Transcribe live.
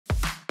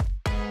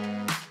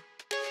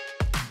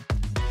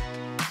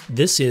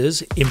This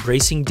is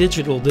Embracing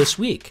Digital This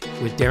Week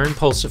with Darren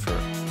Pulsifer.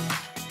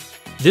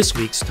 This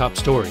week's top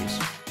stories.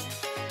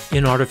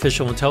 In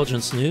artificial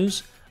intelligence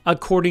news,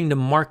 according to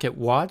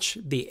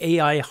MarketWatch, the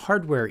AI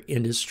hardware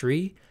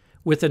industry,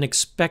 with an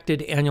expected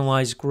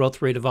annualized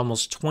growth rate of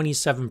almost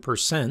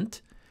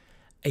 27%,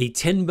 a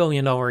 $10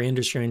 billion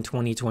industry in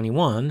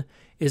 2021,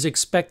 is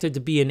expected to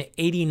be an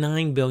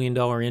 $89 billion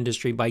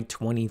industry by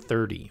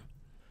 2030.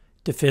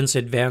 Defense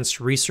Advanced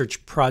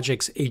Research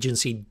Projects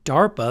Agency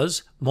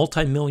DARPA's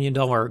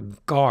multi-million-dollar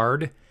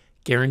GUARD,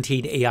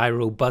 Guaranteed AI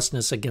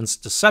Robustness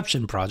Against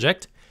Deception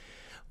project,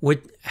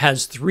 which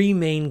has three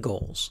main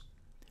goals: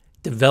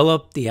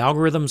 develop the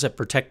algorithms that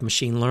protect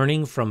machine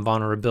learning from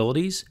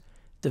vulnerabilities,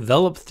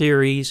 develop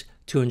theories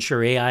to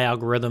ensure AI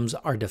algorithms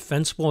are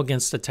defensible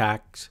against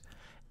attacks,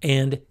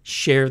 and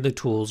share the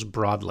tools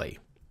broadly.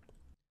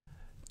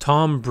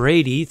 Tom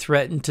Brady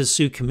threatened to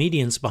sue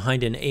comedians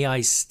behind an AI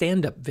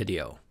stand-up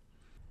video.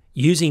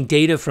 Using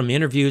data from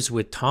interviews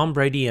with Tom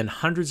Brady and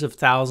hundreds of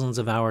thousands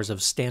of hours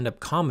of stand-up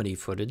comedy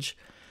footage,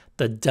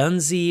 the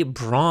Dunsey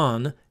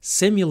Braun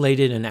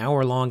simulated an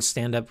hour-long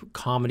stand-up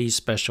comedy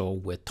special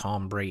with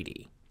Tom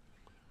Brady.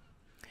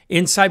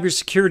 In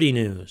cybersecurity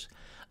news,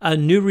 a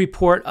new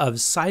report of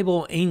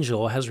Cyber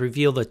Angel has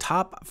revealed the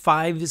top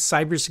 5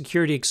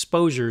 cybersecurity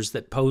exposures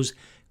that pose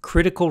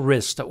critical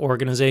risks to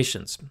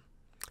organizations.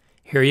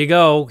 Here you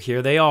go.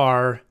 Here they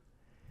are.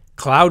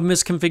 Cloud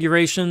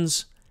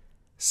misconfigurations,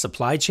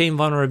 supply chain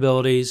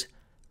vulnerabilities,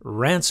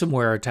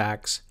 ransomware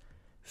attacks,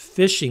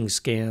 phishing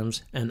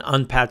scams, and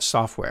unpatched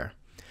software.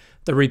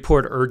 The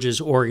report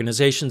urges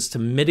organizations to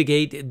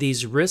mitigate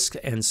these risks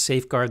and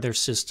safeguard their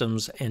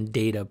systems and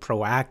data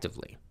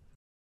proactively.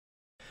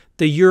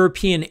 The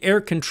European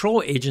Air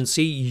Control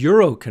Agency,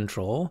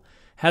 Eurocontrol,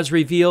 has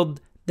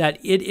revealed that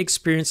it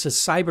experienced a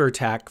cyber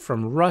attack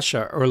from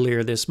Russia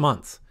earlier this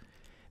month.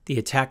 The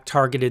attack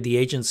targeted the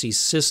agency's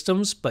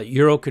systems, but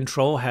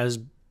Eurocontrol has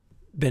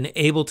been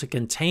able to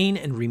contain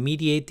and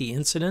remediate the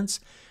incidents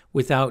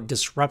without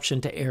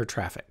disruption to air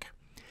traffic.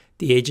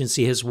 The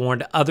agency has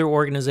warned other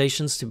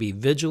organizations to be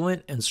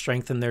vigilant and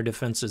strengthen their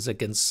defenses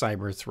against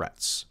cyber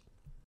threats.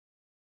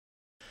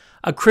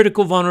 A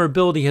critical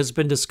vulnerability has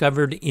been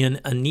discovered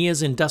in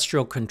ANIA's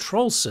industrial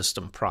control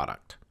system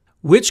product,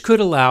 which could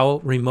allow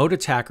remote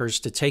attackers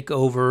to take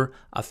over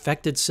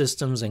affected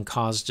systems and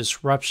cause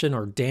disruption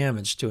or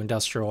damage to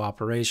industrial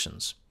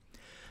operations.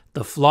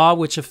 The flaw,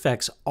 which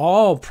affects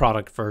all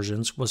product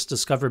versions, was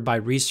discovered by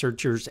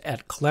researchers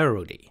at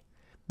Clarity.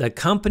 The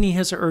company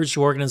has urged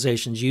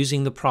organizations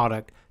using the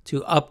product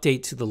to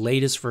update to the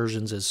latest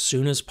versions as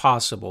soon as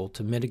possible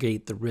to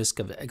mitigate the risk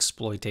of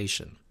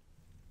exploitation.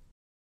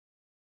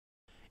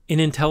 In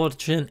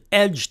intelligent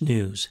edge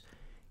news,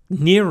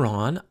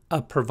 Neuron,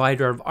 a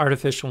provider of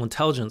artificial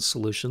intelligence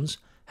solutions,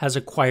 has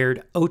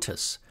acquired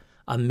Otis,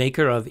 a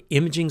maker of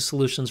imaging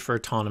solutions for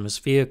autonomous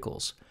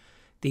vehicles.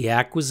 The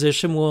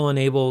acquisition will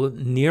enable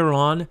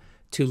Neuron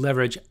to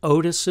leverage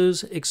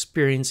Otis's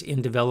experience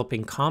in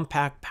developing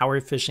compact,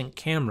 power-efficient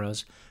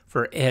cameras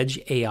for edge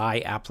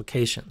AI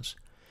applications.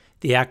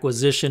 The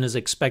acquisition is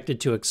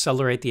expected to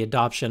accelerate the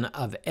adoption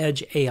of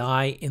edge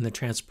AI in the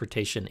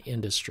transportation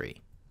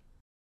industry.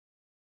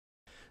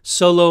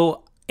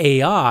 Solo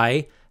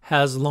AI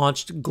has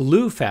launched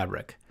Glue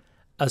Fabric,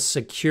 a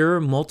secure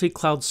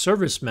multi-cloud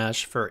service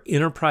mesh for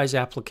enterprise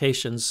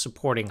applications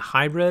supporting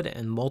hybrid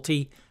and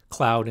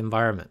multi-cloud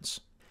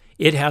environments.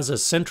 It has a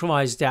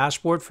centralized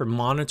dashboard for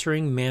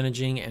monitoring,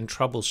 managing, and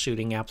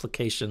troubleshooting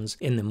applications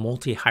in the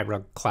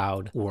multi-hybrid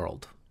cloud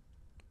world.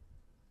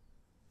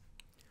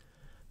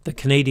 The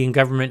Canadian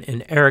Government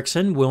and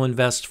Ericsson will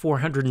invest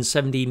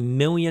 470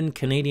 million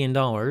Canadian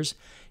dollars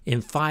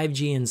in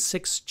 5G and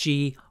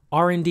 6G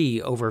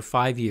R&D over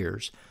 5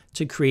 years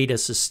to create a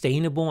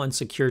sustainable and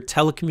secure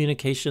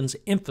telecommunications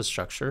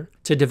infrastructure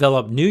to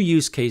develop new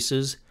use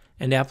cases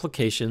and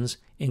applications,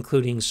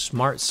 including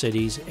smart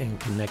cities and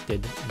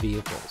connected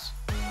vehicles.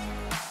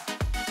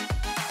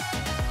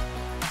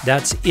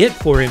 That's it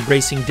for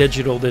Embracing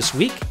Digital this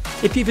week.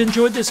 If you've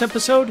enjoyed this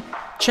episode,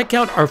 check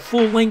out our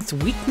full-length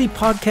weekly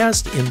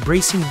podcast,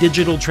 Embracing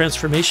Digital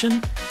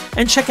Transformation,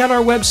 and check out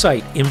our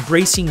website,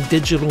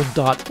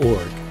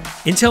 embracingdigital.org.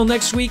 Until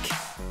next week,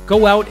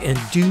 go out and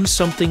do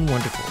something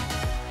wonderful.